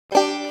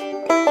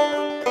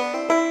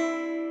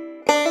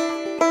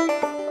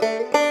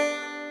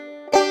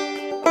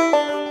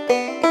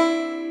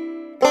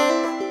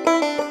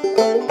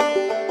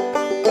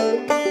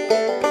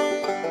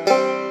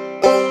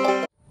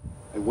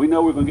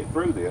we're going to get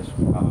through this.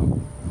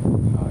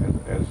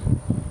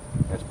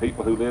 As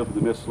people who live in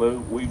the Miss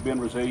Slough, we've been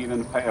resilient in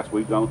the past.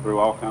 We've gone through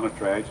all kind of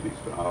tragedies.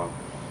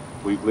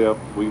 We live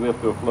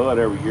through a flood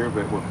every year,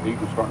 but we're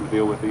even starting to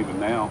deal with even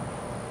now.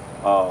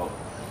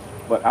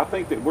 But I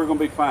think that we're going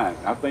to be fine.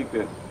 I think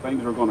that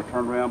things are going to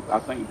turn around. I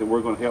think that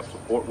we're going to help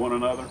support one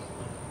another.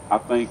 I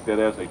think that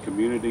as a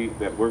community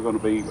that we're going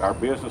to be, our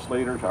business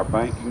leaders, our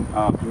banking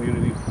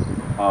community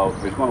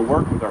is going to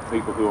work with our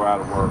people who are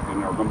out of work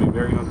and are going to be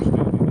very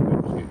understanding and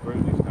help us get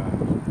through these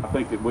times. I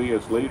think that we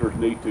as leaders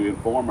need to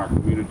inform our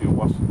community of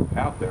what's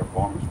out there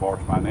for them as far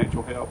as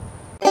financial help,